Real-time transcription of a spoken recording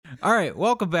All right,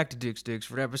 welcome back to Dukes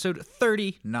for episode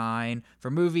 39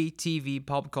 for movie, TV,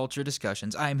 pop culture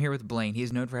discussions. I am here with Blaine. He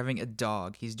is known for having a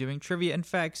dog. He's doing trivia and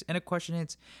facts and a question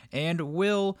hits. And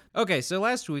Will. Okay, so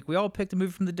last week we all picked a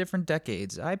movie from the different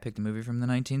decades. I picked a movie from the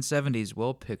 1970s.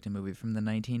 Will picked a movie from the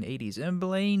 1980s. And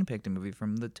Blaine picked a movie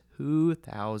from the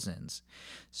 2000s.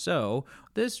 So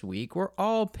this week we're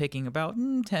all picking about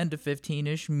 10 to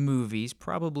 15-ish movies,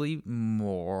 probably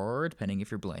more, depending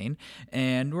if you're Blaine.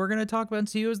 And we're going to talk about and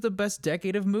see who was the best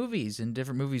decade of movies and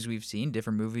different movies we've seen,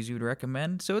 different movies we would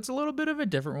recommend. So it's a little bit of a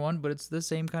different one, but it's the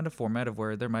same kind of format of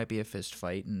where there might be a fist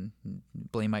fight and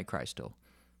Blaine might cry still.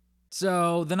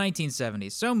 So the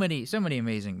 1970s, so many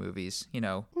amazing movies, you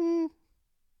know.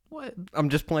 What? I'm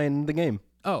just playing the game.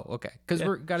 Oh, okay. Because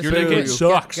we're got to. Your decade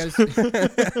sucks.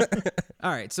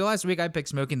 All right. So last week I picked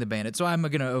Smokey and the Bandit, so I'm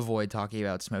gonna avoid talking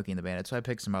about Smokey and the Bandit. So I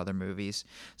picked some other movies.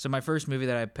 So my first movie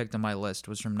that I picked on my list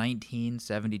was from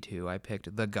 1972. I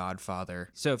picked The Godfather.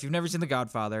 So if you've never seen The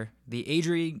Godfather, the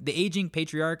aging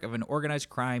patriarch of an organized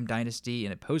crime dynasty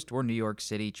in a post-war New York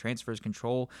City transfers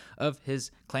control of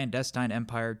his clandestine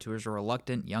empire to his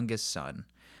reluctant youngest son.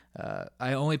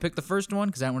 I only picked the first one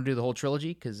because I didn't want to do the whole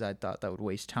trilogy because I thought that would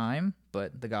waste time.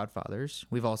 But The Godfathers,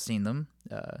 we've all seen them.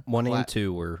 1 and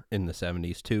 2 were in the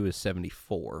 70s. 2 is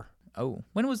 74. Oh,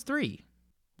 when was 3?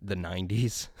 The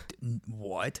 90s.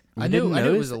 What? You I knew didn't it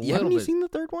notice? was a little Haven't bit. you seen the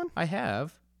third one? I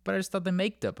have, but I just thought they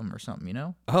maked up them or something, you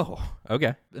know? Oh,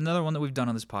 okay. Another one that we've done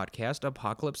on this podcast,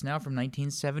 Apocalypse Now from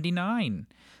 1979.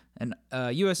 An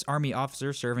U.S. Army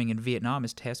officer serving in Vietnam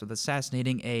is tasked with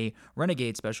assassinating a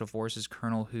renegade special forces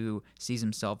colonel who sees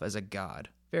himself as a god.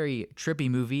 Very trippy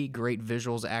movie, great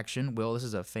visuals, action. Will, this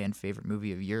is a fan favorite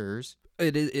movie of yours.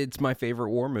 It's my favorite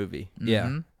war movie.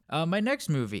 Yeah. My next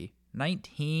movie,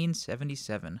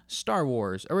 1977, Star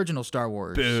Wars, original Star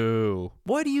Wars. Boo.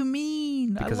 What do you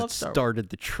mean? Because I love it Star Wars. started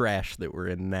the trash that we're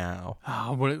in now.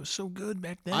 Oh, but it was so good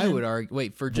back then. I would argue.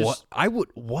 Wait, for just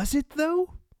Was it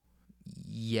though?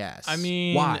 yes. I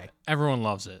mean, Why? Everyone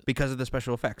loves it. Because of the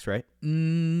special effects, right?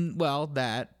 well,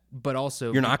 that, but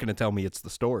also You're not going to tell me it's the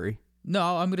story.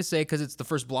 No, I'm gonna say because it's the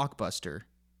first blockbuster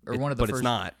or one of the but first. it's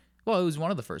not. Well, it was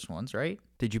one of the first ones, right?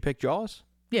 Did you pick Jaws?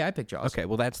 Yeah, I picked Jaws. Okay,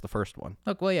 well that's the first one.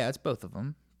 Look, well, yeah, it's both of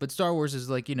them. But Star Wars is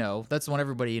like that's the one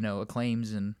everybody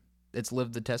acclaims and it's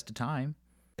lived the test of time.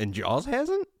 And Jaws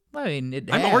hasn't? I mean,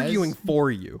 it. I'm has. arguing for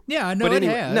you. Yeah, I know But it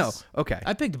anyway, has. no. Okay.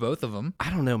 I picked both of them.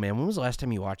 I don't know, man. When was the last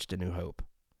time you watched A New Hope?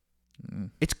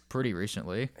 It's pretty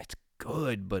recently. It's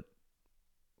good, but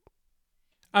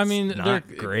I mean, not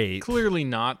they're great. clearly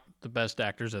not the best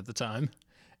actors at the time,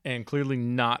 and clearly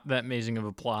not that amazing of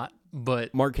a plot.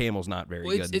 But Mark Hamill's not very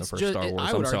good in the first Star Wars.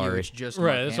 I would I'm argue sorry. it's just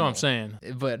right, Mark that's what I'm Hamill.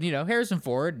 saying. But Harrison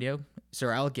Ford,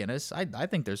 Sir Alec Guinness. I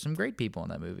think there's some great people in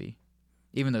that movie,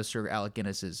 even though Sir Alec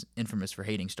Guinness is infamous for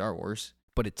hating Star Wars.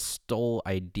 But it stole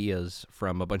ideas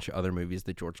from a bunch of other movies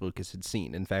that George Lucas had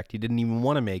seen. In fact, he didn't even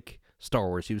want to make Star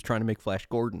Wars. He was trying to make Flash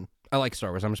Gordon. I like Star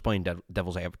Wars. I'm just playing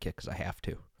devil's advocate because I have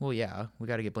to. Well, yeah, we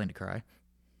got to get Blaine to cry.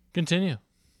 Continue.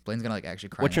 Blaine's gonna actually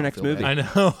cry. What's your now, I next feel movie? bad.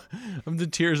 I know. The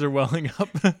tears are welling up.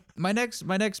 My next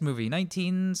movie,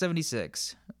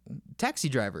 1976, Taxi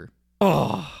Driver.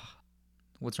 Oh,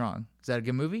 What's wrong? Is that a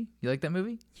good movie? You like that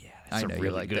movie? yeah, I that's know a you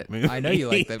really like good that. movie. I know you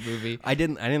like that movie. I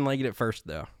didn't like it at first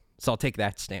though, so I'll take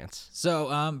that stance.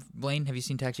 So, Blaine, have you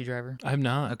seen Taxi Driver? I'm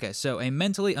not. Okay, so a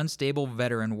mentally unstable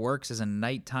veteran works as a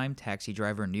nighttime taxi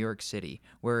driver in New York City,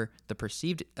 where the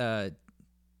perceived, I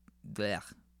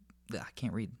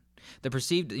can't read. The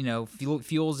perceived,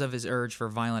 fuels of his urge for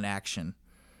violent action.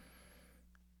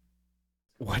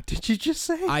 What did you just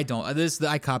say? I don't.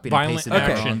 I copied Violent and pasted it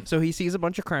action. wrong. So he sees a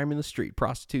bunch of crime in the street,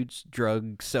 prostitutes,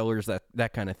 drug sellers,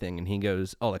 that kind of thing, and he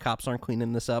goes, "Oh, the cops aren't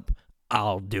cleaning this up.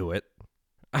 I'll do it."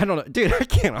 I don't know, dude. I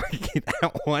can't argue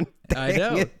that one. I Dang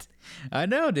know. it. I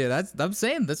know, dude. I'm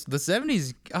saying that's the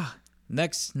 70s.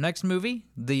 Next movie,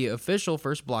 the official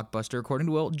first blockbuster, according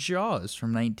to Will, Jaws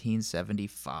from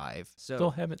 1975. So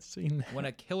Still haven't seen that. when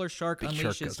a killer shark Big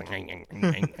shark unleashes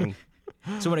goes,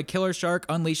 So when a killer shark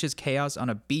unleashes chaos on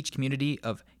a beach community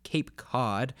of Cape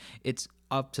Cod, it's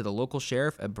up to the local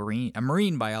sheriff, a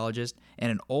marine biologist,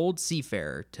 and an old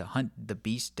seafarer to hunt the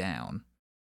beast down.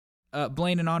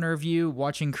 Blaine, in honor of you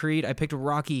watching Creed, I picked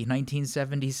Rocky,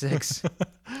 1976.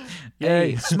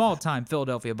 Yay. A small-time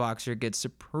Philadelphia boxer gets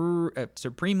a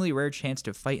supremely rare chance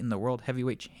to fight in the world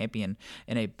heavyweight champion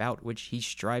in a bout which he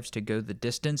strives to go the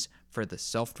distance for the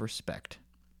self-respect.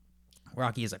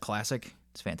 Rocky is a classic.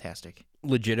 It's fantastic.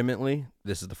 Legitimately,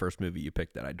 this is the first movie you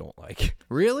picked that I don't like.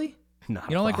 Really? Not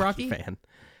You don't a like Rocky? fan.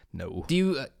 No. Do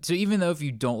you? So even though if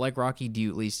you don't like Rocky, do you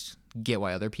at least get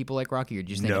why other people like Rocky, or do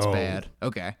you just think it's No. bad?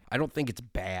 Okay. I don't think it's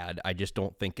bad. I just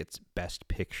don't think it's best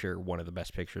picture, one of the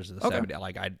best pictures of the Okay. 70s.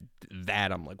 Like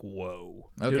I'm like, whoa.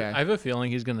 Okay. Dude, I have a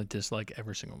feeling he's gonna dislike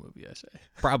every single movie I say.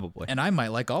 Probably. And I might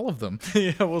like all of them.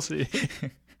 Yeah, we'll see.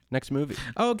 Next movie.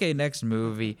 Okay, next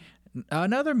movie.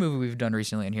 Another movie we've done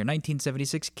recently in here,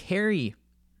 1976, Carrie.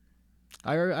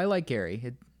 I like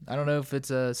Carrie. I don't know if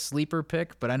it's a sleeper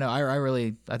pick, but I know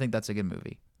I think that's a good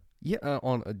movie. Yeah,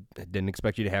 I didn't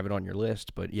expect you to have it on your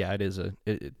list, but yeah, it is a.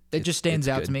 It just stands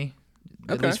out to me,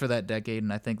 at Okay. least for that decade,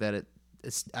 and I think that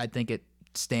I think it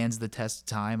stands the test of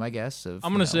time. I guess. I'm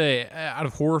gonna say, out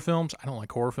of horror films, I don't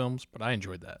like horror films, but I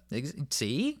enjoyed that.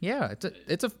 See, yeah,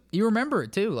 it's a you remember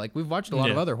it too. Like we've watched a lot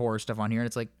of Yeah. other horror stuff on here, and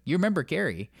it's like you remember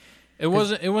Carrie. It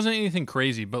wasn't anything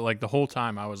crazy, but like the whole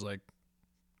time I was like,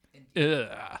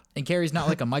 ugh. And Carrie's not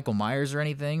like a Michael Myers or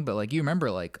anything, but like you remember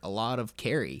like a lot of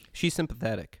Carrie. She's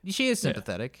sympathetic. She is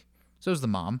sympathetic. So is the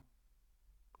mom.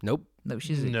 Nope. No,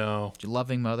 she's a No,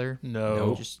 loving mother.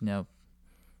 no. Just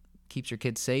keeps her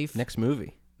kids safe. Next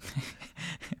movie.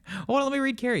 Well, let me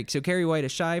read Carrie. So Carrie White, a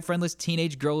shy, friendless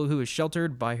teenage girl who is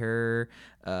sheltered by her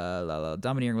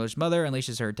domineering religious mother,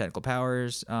 unleashes her technical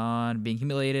powers on being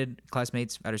humiliated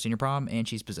classmates at her senior prom, and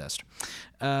she's possessed.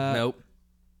 Nope.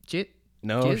 She,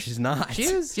 No, she is- she's not. She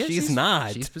is. Yeah, she's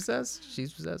not. She's possessed.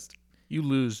 She's possessed. You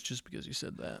lose just because you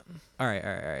said that. All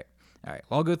right. Well,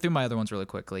 I'll go through my other ones really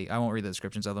quickly. I won't read the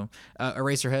descriptions of them.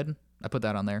 Eraserhead. I put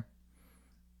that on there.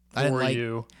 I didn't For like.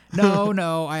 you,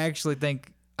 No. I actually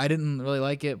think I didn't really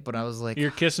like it, but I was like, you're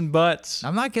kissing butts.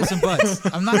 I'm not kissing butts.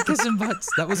 I'm not kissing butts.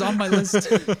 That was on my list.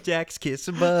 Jack's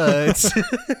kissing butts.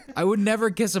 I would never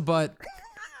kiss a butt.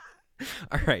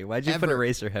 All right, why'd you put Ever.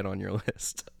 Eraserhead on your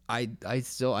list?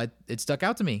 It stuck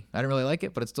out to me. I didn't really like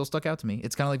it, but it still stuck out to me.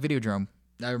 It's kind of like Videodrome.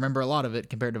 I remember a lot of it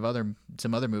compared to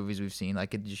some other movies we've seen. I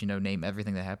could just name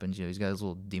everything that happens. He's got his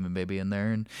little demon baby in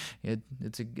there, and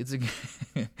it's a.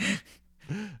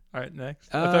 All right,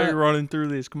 next. I thought you were running through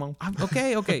these. Come on.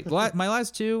 Okay. My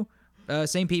last two,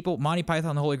 same people: Monty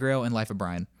Python, and the Holy Grail, and Life of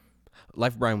Brian.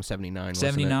 Life of Brian was 79. wasn't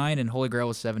it? 79, and Holy Grail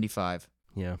was 75.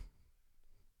 Yeah.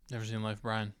 Never seen Life of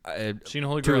Brian. Uh, Seen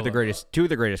Holy two Grail. of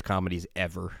the greatest comedies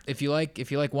ever. If you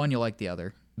like one, you'll like the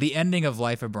other. The ending of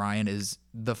Life of Brian is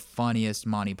the funniest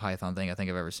Monty Python thing I think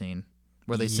I've ever seen,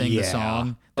 where they sing the Yeah.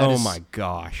 song. Oh my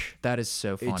gosh. That is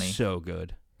so funny. It's so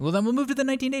good. Well, then we'll move to the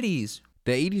 1980s.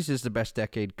 The 80s is the best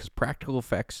decade because practical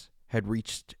effects had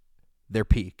reached their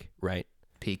peak, right?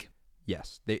 Peak.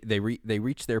 Yes, they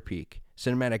reached their peak.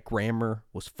 Cinematic grammar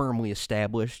was firmly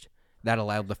established. That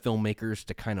allowed the filmmakers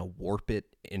to kind of warp it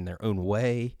in their own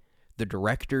way. The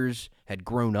directors had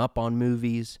grown up on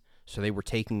movies, so they were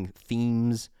taking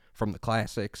themes from the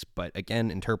classics, but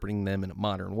again, interpreting them in a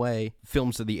modern way.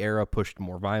 Films of the era pushed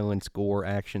more violence, gore,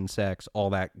 action, sex, all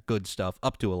that good stuff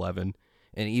up to 11.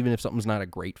 And even if something's not a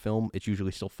great film, it's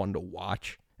usually still fun to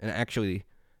watch. And actually,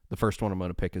 the first one I'm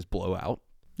going to pick is Blowout.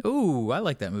 Ooh, I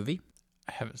like that movie.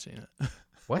 I haven't seen it.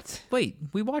 What? Wait,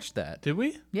 we watched that. Did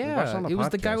we? watched it Yeah, on the it was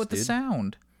the guy podcast, with the dude.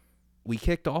 sound. We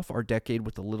kicked off our decade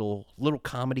with a little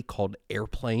comedy called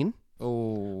Airplane.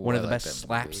 Oh, One of the best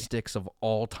slapsticks of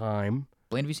all time.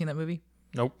 Blaine, have you seen that movie?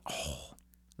 Nope.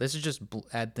 This is just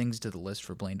add things to the list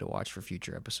for Blaine to watch for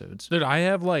future episodes. Dude, I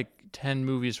have like 10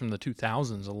 movies from the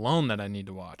 2000s alone that I need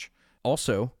to watch.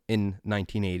 Also, in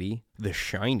 1980, The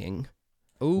Shining,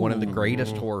 Ooh, one of the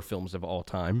greatest horror films of all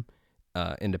time.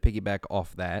 And to piggyback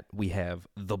off that, we have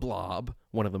The Blob,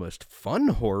 one of the most fun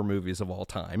horror movies of all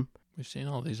time. We've seen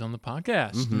all these on the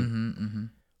podcast.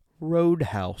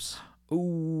 Roadhouse.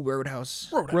 Ooh,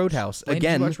 Roadhouse. Roadhouse. Blaine, did you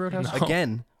Again, watch Roadhouse? No.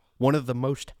 again, one of the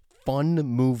most fun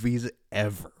movies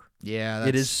ever. Yeah,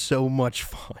 It is so much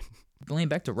fun. Blaine,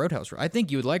 back to Roadhouse. I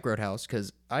think you would like Roadhouse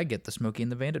because I get the Smokey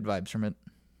and the Bandit vibes from it.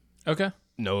 Okay.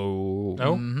 No,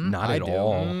 No? not I at do.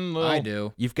 all. Well, I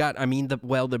do. You've got, I mean, the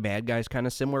bad guy's kind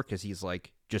of similar because he's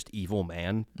like just evil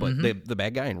man, but the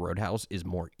bad guy in Roadhouse is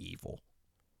more evil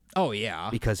Oh yeah.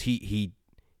 because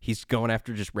he's going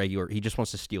after just regular. He just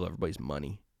wants to steal everybody's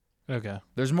money. Okay.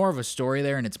 There's more of a story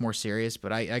there, and it's more serious.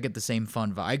 But I get the same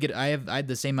fun vibe. I had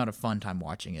the same amount of fun time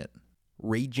watching it.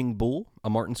 Raging Bull, a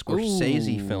Martin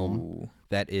Scorsese Ooh. film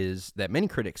that many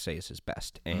critics say is his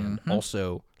best, and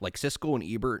also like Siskel and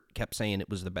Ebert kept saying it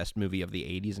was the best movie of the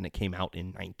 80s, and it came out in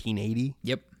 1980.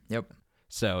 Yep.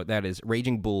 So that is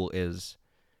Raging Bull is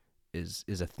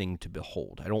a thing to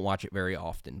behold. I don't watch it very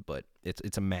often, but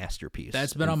it's a masterpiece.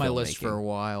 That's been in on my list for filmmaking. a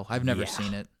while. I've never Yeah.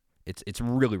 seen it. It's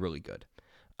really, really good.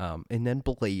 And then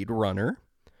Blade Runner,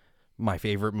 my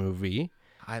favorite movie,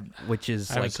 I which is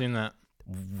I haven't like seen that.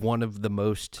 one of the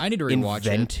most I need to rewatch it.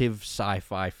 inventive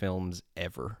sci-fi films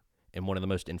ever, and one of the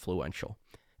most influential.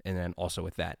 And then also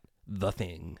with that, The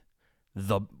Thing,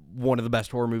 one of the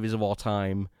best horror movies of all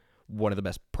time, one of the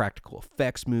best practical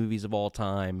effects movies of all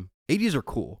time. 80s are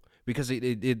cool because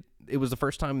it was the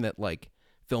first time that like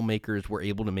filmmakers were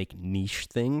able to make niche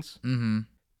things,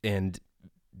 and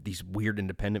these weird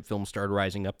independent films started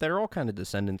rising up that are all kind of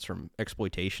descendants from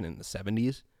exploitation in the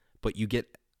 70s, but you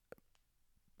get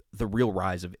the real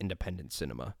rise of independent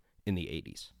cinema in the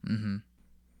 80s.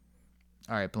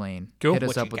 All right, Blaine, Go. hit us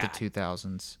What up you with got? the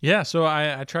 2000s. Yeah, so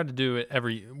I tried to do it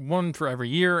one for every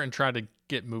year and try to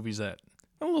get movies that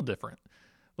are a little different,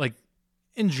 like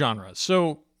in genres.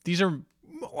 So these are,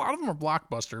 a lot of them are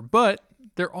blockbuster, but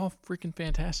they're all freaking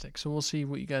fantastic. So we'll see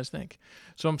what you guys think.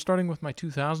 So I'm starting with my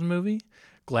 2000 movie,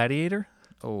 Gladiator.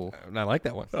 Oh, And I like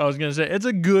that one. I was going to say, it's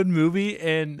a good movie,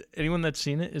 and anyone that's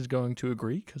seen it is going to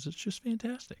agree because it's just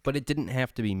fantastic. But it didn't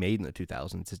have to be made in the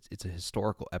 2000s. It's a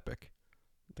historical epic.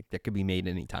 I think that could be made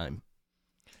any time.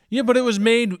 Yeah, but it was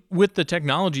made with the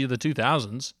technology of the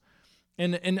 2000s.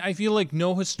 And I feel like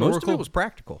no historical... Most of it was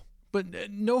practical. But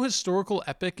no historical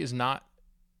epic is not,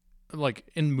 like,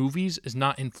 in movies, is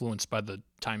not influenced by the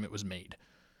time it was made.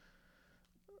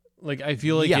 Like, I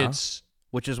feel like Yeah. it's...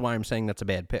 Which is why I'm saying that's a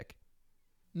bad pick.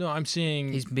 No, I'm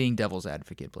saying... he's being devil's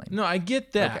advocate, Blaine. No, I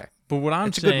get that. Okay. But what I'm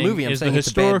It's a good saying movie. I'm is saying the it's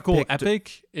a bad historical pick to-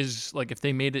 epic is, like, if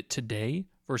they made it today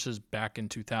versus back in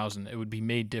 2000, it would be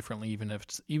made differently even if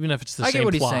it's the I same get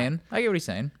what he's plot. saying. I get what he's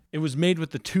saying. It was made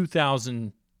with the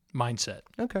 2000 mindset.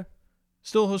 Okay.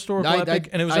 Still historical epic,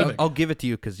 and it was epic. I'll give it to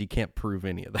you because you can't prove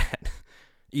any of that.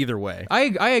 Either way.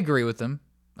 I agree with him.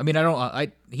 I mean,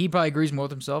 he probably agrees more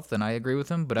with himself than I agree with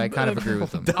him, but I kind of agree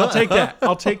with him. I'll take that.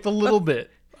 I'll take the little bit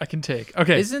I can take.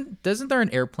 Okay. Doesn't there an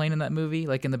airplane in that movie,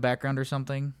 like in the background or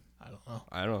something?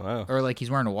 I don't know. Or like he's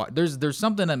wearing a watch. There's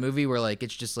something in that movie where like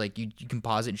it's just like you can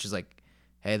pause it and she's like,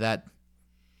 hey, that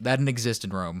didn't exist in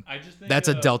Rome. I just think, That's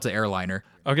a Delta airliner.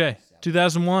 Okay,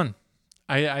 2001.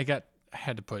 I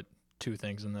had to put two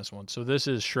things in this one. So this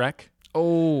is Shrek,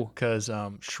 Oh, because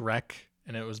Shrek,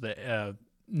 and it was the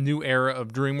new era of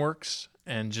DreamWorks,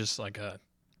 and just like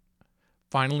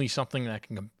finally something that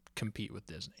can compete with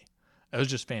Disney. It was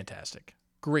just fantastic.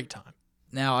 Great time.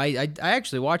 now I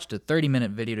actually watched a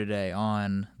 30-minute video today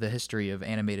on the history of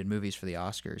animated movies for the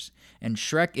Oscars, and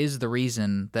Shrek is the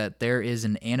reason that there is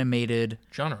an animated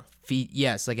Genre.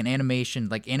 yes, like an animation,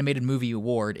 like animated movie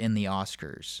award in the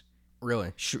Oscars.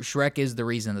 Really? Shrek is the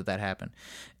reason that happened.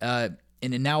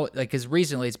 And now, like, because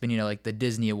recently it's been, like the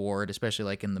Disney Award, especially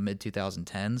like in the mid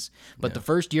 2010s. But the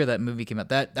first year that movie came out,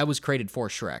 that was created for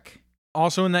Shrek.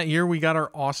 Also in that year, we got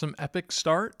our awesome epic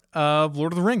start of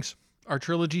Lord of the Rings. Our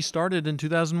trilogy started in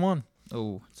 2001.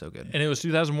 Oh, so good. And it was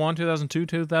 2001, 2002,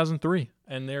 2003.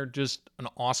 And they're just an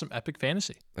awesome epic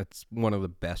fantasy. That's one of the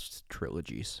best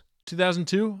trilogies.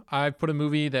 2002, I put a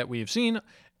movie that we have seen,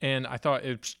 and I thought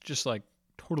it's just like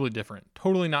totally different.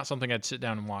 Totally not something I'd sit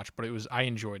down and watch, but I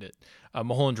enjoyed it.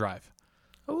 Mulholland Drive.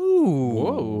 Ooh.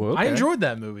 Whoa, okay. I enjoyed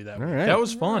that movie. That right. that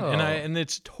was fun, Oh. and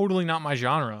it's totally not my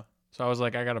genre. So I was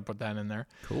like, I got to put that in there.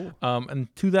 Cool.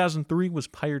 And 2003 was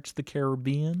Pirates of the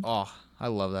Caribbean. Oh, I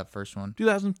love that first one.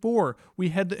 2004, we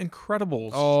had The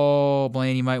Incredibles. Oh,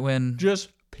 Blaine, you might win. Just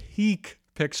peak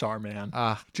Pixar, man.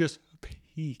 Ah, Just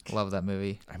peak. love that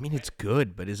movie. I mean, it's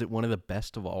good, but is it one of the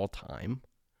best of all time?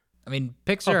 I mean,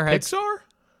 Oh, Pixar had Pixar?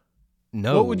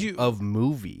 No. What would you- Of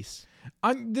movies?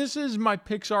 This is my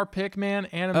Pixar pick, man.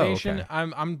 Animation.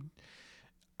 okay.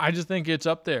 I just think it's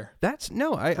up there. That's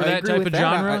no. I For that agree type with of that.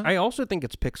 genre? I also think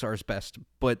it's Pixar's best,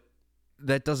 but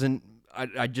that doesn't.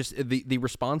 I just the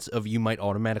response of you might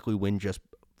automatically win just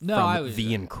No, from I was-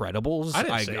 The Incredibles. I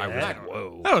didn't say was that. like,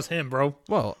 whoa. That was him, bro.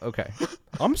 Well, okay.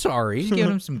 I'm sorry. Just give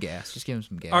him some gas. Just give him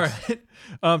some gas. All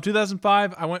right.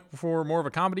 2005, I went for more of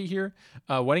a comedy here.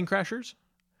 Wedding Crashers.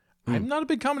 I'm not a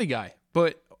big comedy guy,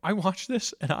 but I watched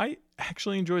this and I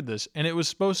actually enjoyed this. And it was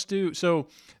supposed to. So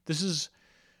this is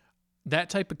that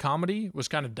type of comedy was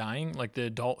kind of dying, like the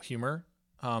adult humor.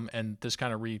 And this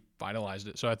kind of revitalized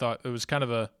it. So I thought it was kind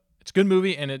of it's a good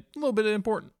movie and a little bit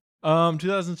important.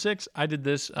 2006, I did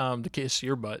this to kiss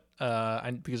your butt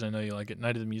because I know you like it.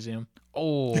 Night at the Museum.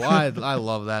 Oh, I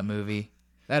love that movie.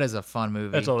 That is a fun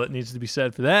movie. That's all that needs to be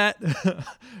said for that.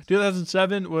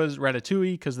 2007 was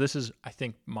Ratatouille because this is, I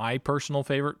think, my personal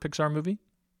favorite Pixar movie.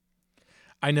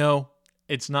 I know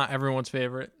it's not everyone's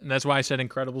favorite, and that's why I said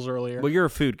Incredibles earlier, Well, you're a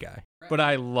food guy. but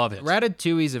I love it.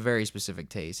 Ratatouille is a very specific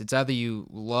taste. It's either you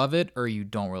love it or you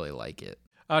don't really like it.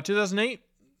 2008,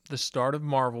 the start of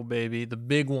Marvel, baby, the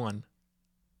big one,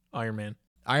 Iron Man.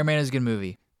 Iron Man is a good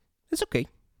movie. It's okay.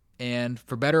 And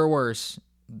for better or worse,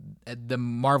 the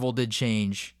Marvel did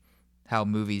change how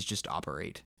movies just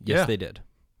operate. Yes, Yeah. they did.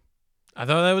 I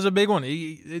thought that was a big one.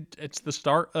 It's the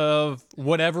start of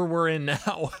whatever we're in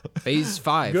now, Phase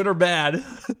 5. good or bad.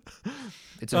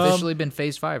 It's officially been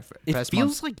Phase 5. It Past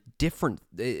feels month. like different.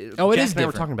 Oh, it Jack is and I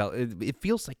were different. talking about it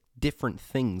feels like different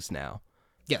things now.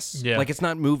 Yes. Yeah, Like it's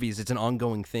not movies; it's an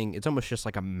ongoing thing. It's almost just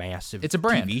like a massive. It's a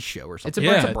brand. TV show or something. It's a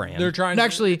yeah, brand. brand. They're trying. And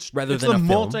actually, rather it's than the a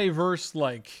film. multiverse,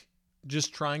 like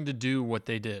just trying to do what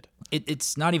they did.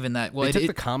 It's not even that. Well, They took it,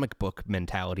 the comic book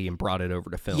mentality and brought it over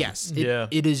to film. yes. Yeah.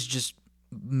 It is just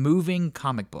moving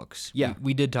comic books. Yeah.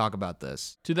 We did talk about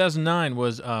this. 2009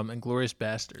 was Inglourious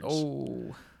Bastards.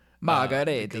 Oh,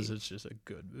 Margarete. because it's just a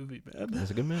good movie, man. It's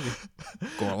a good movie.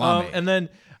 Gorlami. And then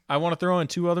I want to throw in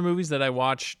 2 other movies that I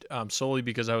watched solely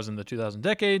because I was in the 2000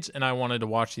 decades, and I wanted to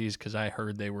watch these because I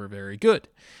heard they were very good.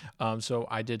 So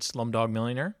I did Slumdog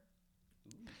Millionaire,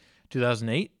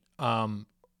 2008.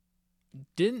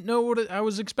 Didn't know what I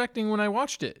was expecting when I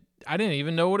watched it. I didn't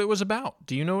even know what it was about.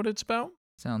 Do you know what it's about?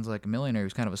 Sounds like a millionaire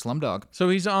who's kind of a slumdog. So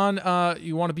he's on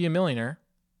You Want to Be a Millionaire.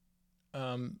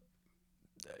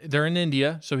 They're in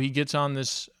India, so he gets on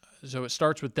this. So it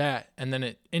starts with that, and then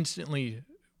it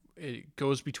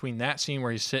goes between that scene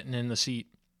where he's sitting in the seat,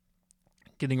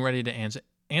 getting ready to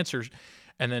answer,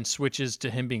 and then switches to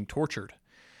him being tortured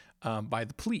by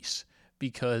the police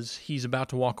because he's about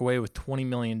to walk away with $20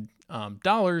 million,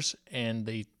 and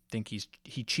they think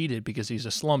he cheated because he's a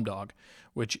slumdog,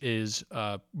 which is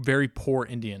a very poor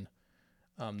Indian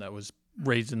that was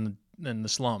raised in the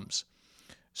slums.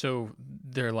 So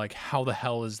they're like, how the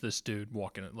hell is this dude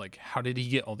walking? Like, how did he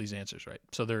get all these answers right?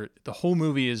 So the whole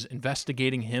movie is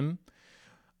investigating him,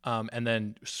 and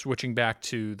then switching back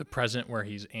to the present where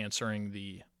he's answering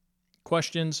the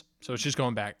questions. So it's just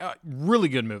going back. Really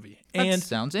good movie. That And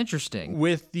sounds interesting.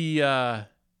 with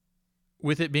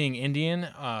with it being Indian,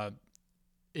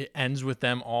 it ends with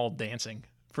them all dancing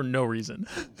for no reason.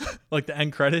 Like the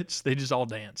end credits, they just all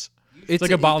dance. It's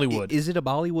like a Bollywood. Is it a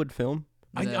Bollywood film?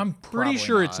 I'm pretty Probably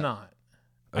sure it's not.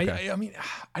 not. Okay. I mean,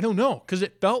 I don't know because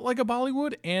it felt like a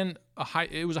Bollywood and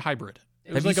it was a hybrid.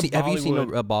 It was like a Have you seen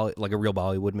Bollywood- like a real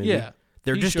Bollywood movie? Yeah.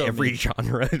 They're He just showed every me.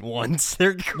 genre at once.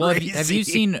 They're crazy. Well,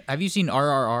 have you seen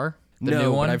RRR? The no,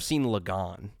 new one? but I've seen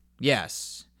Lagan.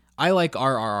 Yes. I like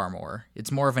RRR more.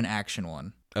 It's more of an action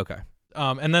one. Okay.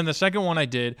 And then the second one I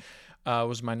did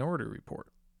was Minority Report.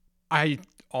 I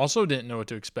also didn't know what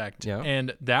to expect, Yeah.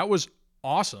 and that was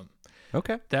awesome.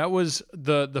 Okay. That was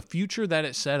the future that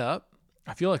it set up.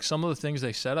 I feel like some of the things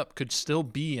they set up could still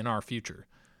be in our future,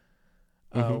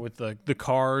 with the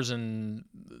cars and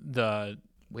the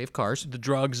We have cars. the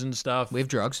drugs and stuff. We have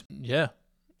drugs. Yeah,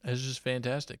 it's just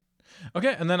fantastic.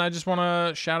 Okay, and then I just want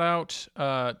to shout out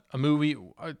a movie,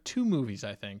 2 movies.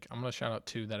 I think I'm going to shout out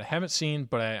 2 that I haven't seen,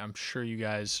 but I'm sure you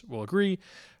guys will agree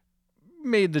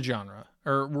made the genre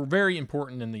or were very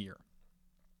important in the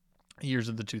years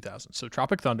of the 2000s. So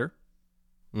Tropic Thunder.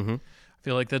 Mm-hmm. I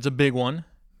feel like that's a big one.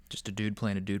 Just a dude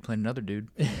playing another dude.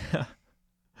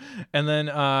 And then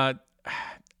I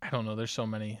don't know. There's so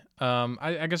many.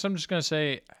 I guess I'm just gonna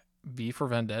say V for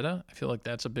Vendetta. I feel like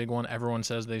that's a big one. Everyone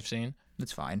says they've seen.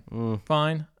 It's fine.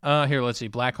 Fine. Here, let's see.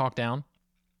 Black Hawk Down.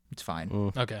 It's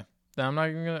fine. Okay. Then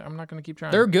I'm not gonna keep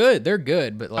trying. They're good. They're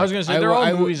good. But like, I was gonna say they're all I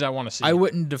w- movies I want to see. I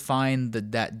wouldn't define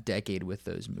that decade with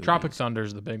those movies. Tropic Thunder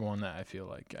is the big one that I feel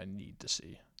like I need to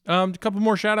see. A couple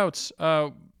more shout outs.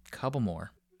 Couple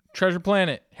more. Treasure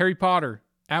Planet, Harry Potter,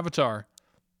 Avatar.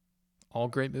 All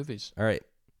great movies. All right.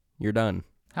 You're done.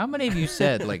 How many have you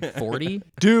said? Like 40?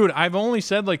 Dude, I've only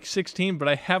said like 16, but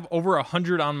I have over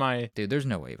 100 on my. Dude, there's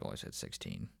no way you've only said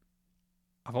 16.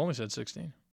 I've only said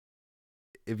 16.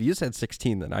 If you said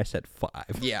 16, then I said 5.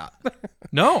 Yeah.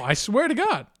 No, I swear to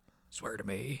God. Swear to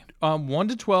me. 1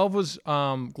 to 12 was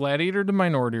Gladiator to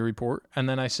Minority Report, and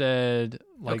then I said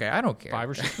like Okay, I don't care. 5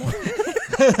 or 6 more.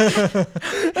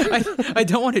 I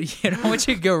don't want to. I don't want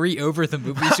you to go over the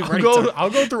movies. You've already talked- I'll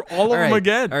go through all of All them right.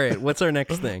 again. All right. What's our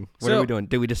next thing? What So- are we doing?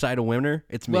 Did we decide a winner?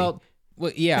 It's me. Well,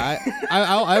 yeah.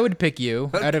 I would pick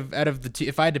you out of the 2.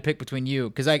 If I had to pick between you,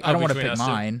 because I don't want to between pick us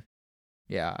two. mine.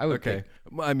 Yeah, I would okay.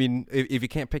 pick. I mean, if you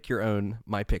can't pick your own,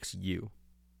 my pick's you.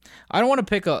 I don't want to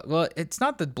pick a. Well, it's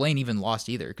not that Blaine even lost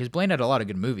either, because Blaine had a lot of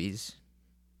good movies.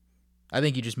 I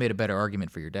think you just made a better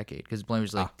argument for your decade, because Blaine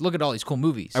was like, "Look at all these cool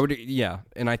movies." I would, yeah,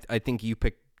 and I think you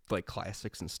picked like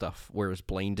classics and stuff, whereas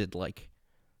Blaine did like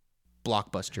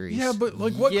Blockbusteries. Yeah, but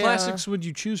like what Yeah. classics would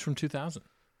you choose from 2000?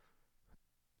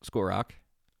 School Rock.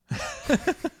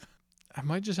 I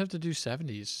might just have to do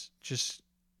 70s. Just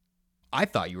I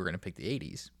thought you were gonna pick the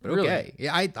 80s, but Really? okay.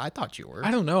 Yeah, I thought you were.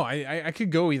 I don't know. I could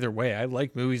go either way. I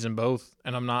like movies in both,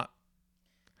 and I'm not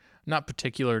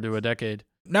particular to a decade.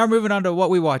 Now we're moving on to what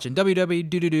we watching.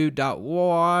 www.watching.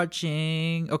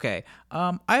 Okay.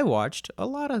 I watched a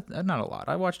lot of, not a lot.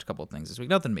 I watched a couple of things this week.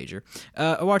 Nothing major.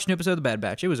 I watched an episode of The Bad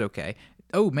Batch. It was okay.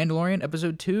 Oh, Mandalorian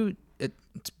episode 2.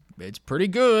 It's pretty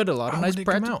good. A lot of nice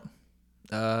prep. Come out?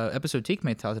 Episode 2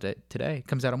 came out today.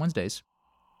 Comes out on Wednesdays.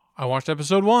 I watched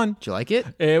episode 1. Did you like it?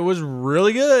 It was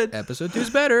really good. Episode 2 is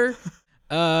better.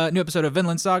 New episode of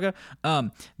Vinland Saga.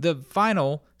 The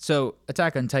final, so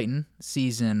Attack on Titan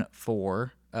season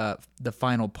 4, the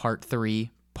final part 3,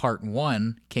 part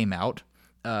 1 came out.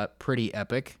 Pretty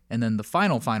epic. And then the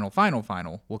final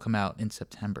will come out in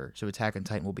September. So Attack on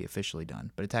Titan will be officially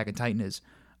done. But Attack on Titan is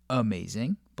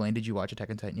amazing. Blaine, did you watch Attack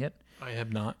on Titan yet? I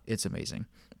have not. It's amazing.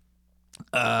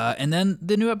 And then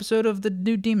the new episode of the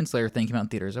new Demon Slayer thing came out in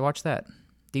theaters. I watched that.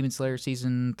 Demon Slayer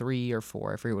season 3 or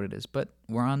 4. I forget what it is. But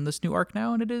we're on this new arc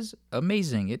now, and it is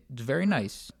amazing. It's very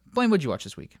nice. Blaine, what'd you watch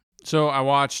this week? So I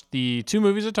watched the 2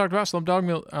 movies I talked about,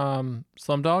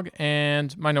 Slumdog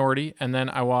and Minority. And then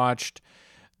I watched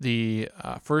the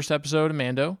first episode of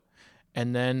Mando.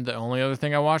 And then the only other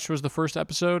thing I watched was the first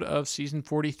episode of season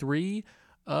 43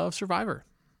 of Survivor.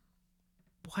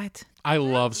 What? I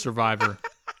love Survivor.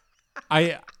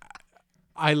 I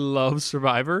love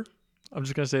Survivor. I'm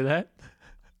just going to say that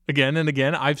again and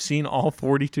again. I've seen all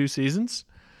 42 seasons,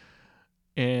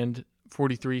 and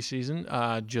 43 season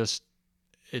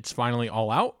it's finally all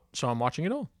out, so I'm watching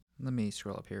it all. Let me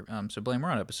scroll up here. So Blaine, we're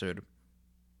on episode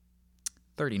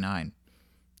 39.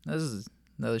 This is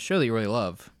the show that you really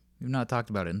love. We've not talked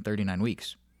about it in 39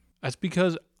 weeks. That's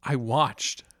because I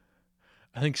watched,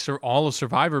 I think, all of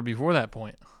Survivor before that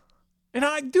point. And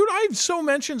I've so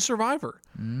mentioned Survivor.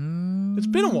 It's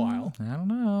been a while. I don't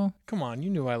know. Come on, you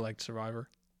knew I liked Survivor.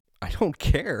 I don't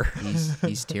care.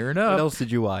 He's tearing up. What else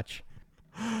did you watch?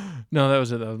 No, that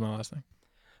was it. That was my last thing.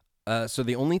 So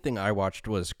the only thing I watched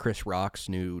was Chris Rock's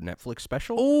new Netflix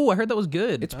special. Oh, I heard that was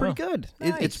good. It's pretty good.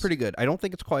 Nice. It's pretty good. I don't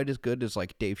think it's quite as good as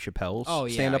like Dave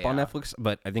Chappelle's stand-up on Netflix,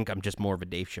 but I think I'm just more of a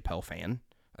Dave Chappelle fan.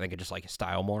 I think I just like his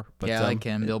style more. But, I like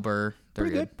him. Bill Burr. They're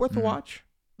pretty good. Worth a watch.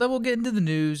 Then we'll get into the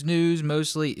news. News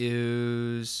mostly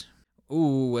is...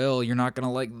 Ooh, well, you're not going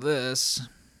to like this.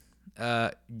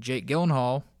 Jake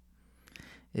Gyllenhaal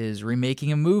is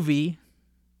remaking a movie.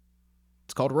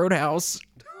 It's called Roadhouse.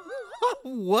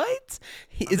 What?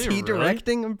 Is he really?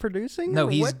 directing and producing? No,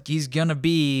 or he's going to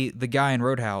be the guy in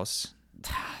Roadhouse.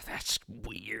 That's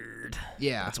weird.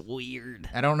 Yeah. That's weird.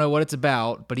 I don't know what it's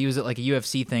about, but he was at like a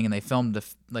UFC thing, and they filmed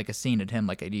a scene at him,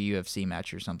 like a UFC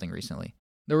match or something recently.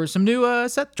 There were some new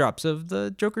set drops of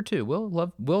the Joker 2.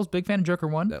 Will's big fan of Joker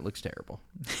 1. That looks terrible.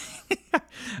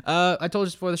 I told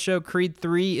you before the show, Creed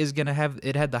 3 is going to have...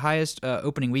 It had the highest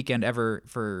opening weekend ever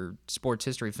for sports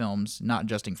history films, not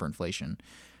adjusting for inflation.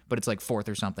 But it's like 4th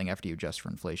or something after you adjust for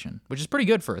inflation, which is pretty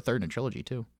good for a third in a trilogy,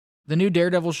 too. The new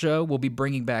Daredevil show will be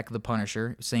bringing back The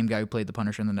Punisher. Same guy who played The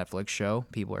Punisher in the Netflix show.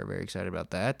 People are very excited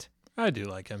about that. I do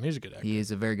like him. He's a good actor. He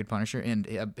is a very good Punisher,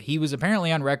 and he was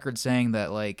apparently on record saying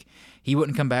that like he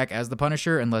wouldn't come back as the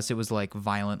Punisher unless it was like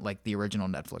violent, like the original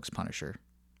Netflix Punisher.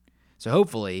 So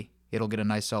hopefully it'll get a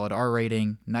nice solid R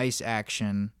rating, nice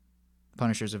action.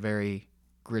 Punisher's a very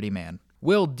gritty man.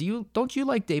 Will, don't you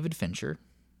like David Fincher?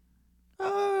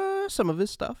 Some of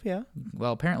his stuff, yeah.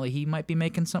 Well, apparently he might be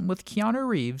making something with Keanu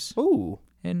Reeves, Ooh.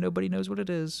 and nobody knows what it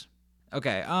is.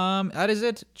 Okay, that is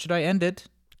it. Should I end it?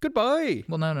 Goodbye.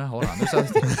 Well, no, hold on. There's other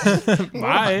things.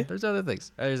 Bye. There's other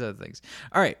things.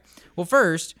 All right. Well,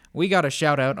 first, we got a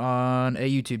shout out on a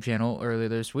YouTube channel earlier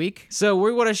this week. So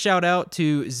we want to shout out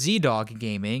to ZDawg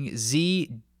Gaming,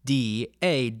 ZDAWG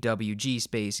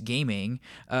space gaming,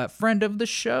 friend of the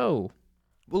show.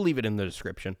 We'll leave it in the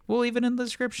description.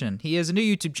 He has a new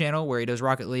YouTube channel where he does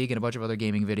Rocket League and a bunch of other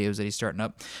gaming videos that he's starting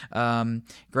up.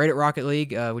 Great at Rocket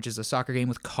League, which is a soccer game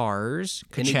with cars.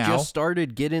 And he just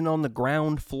started getting on the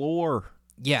ground floor.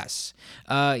 Yes.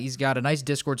 He's got a nice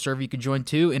Discord server you can join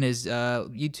too in his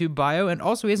YouTube bio. And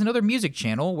also he has another music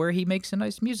channel where he makes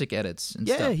nice music edits and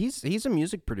stuff. Yeah, he's a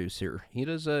music producer. He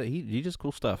does he does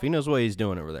cool stuff. He knows what he's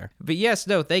doing over there. But yes,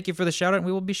 no, thank you for the shout out.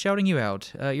 We will be shouting you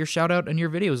out. Your shout out and your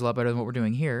video is a lot better than what we're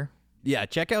doing here. Yeah,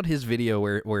 check out his video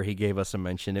where he gave us a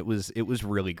mention. It was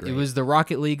really great. It was the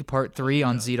Rocket League Part 3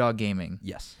 on ZDawg Gaming.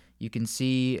 Yes. You can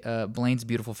see Blaine's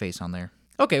beautiful face on there.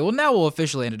 Okay, well, now we'll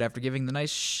officially end it after giving the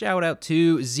nice shout out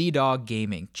to ZDawg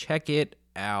Gaming. Check it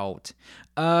out.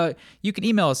 You can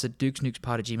email us at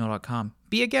dukesnukespod@gmail.com.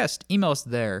 Be a guest. Email us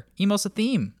there. Email us a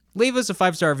theme. Leave us a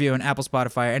 5-star review on Apple,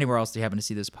 Spotify, or anywhere else you happen to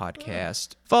see this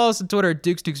podcast. Follow us on Twitter at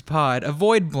DukesDukesPod.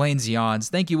 Avoid Blaine's yawns.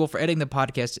 Thank you, Will, for editing the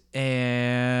podcast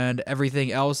and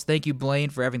everything else. Thank you, Blaine,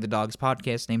 for having the dog's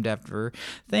podcast named after her.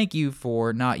 Thank you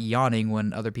for not yawning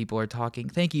when other people are talking.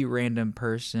 Thank you, random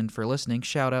person, for listening.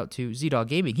 Shout out to ZDog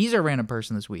Gaming. He's our random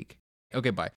person this week. Okay, bye.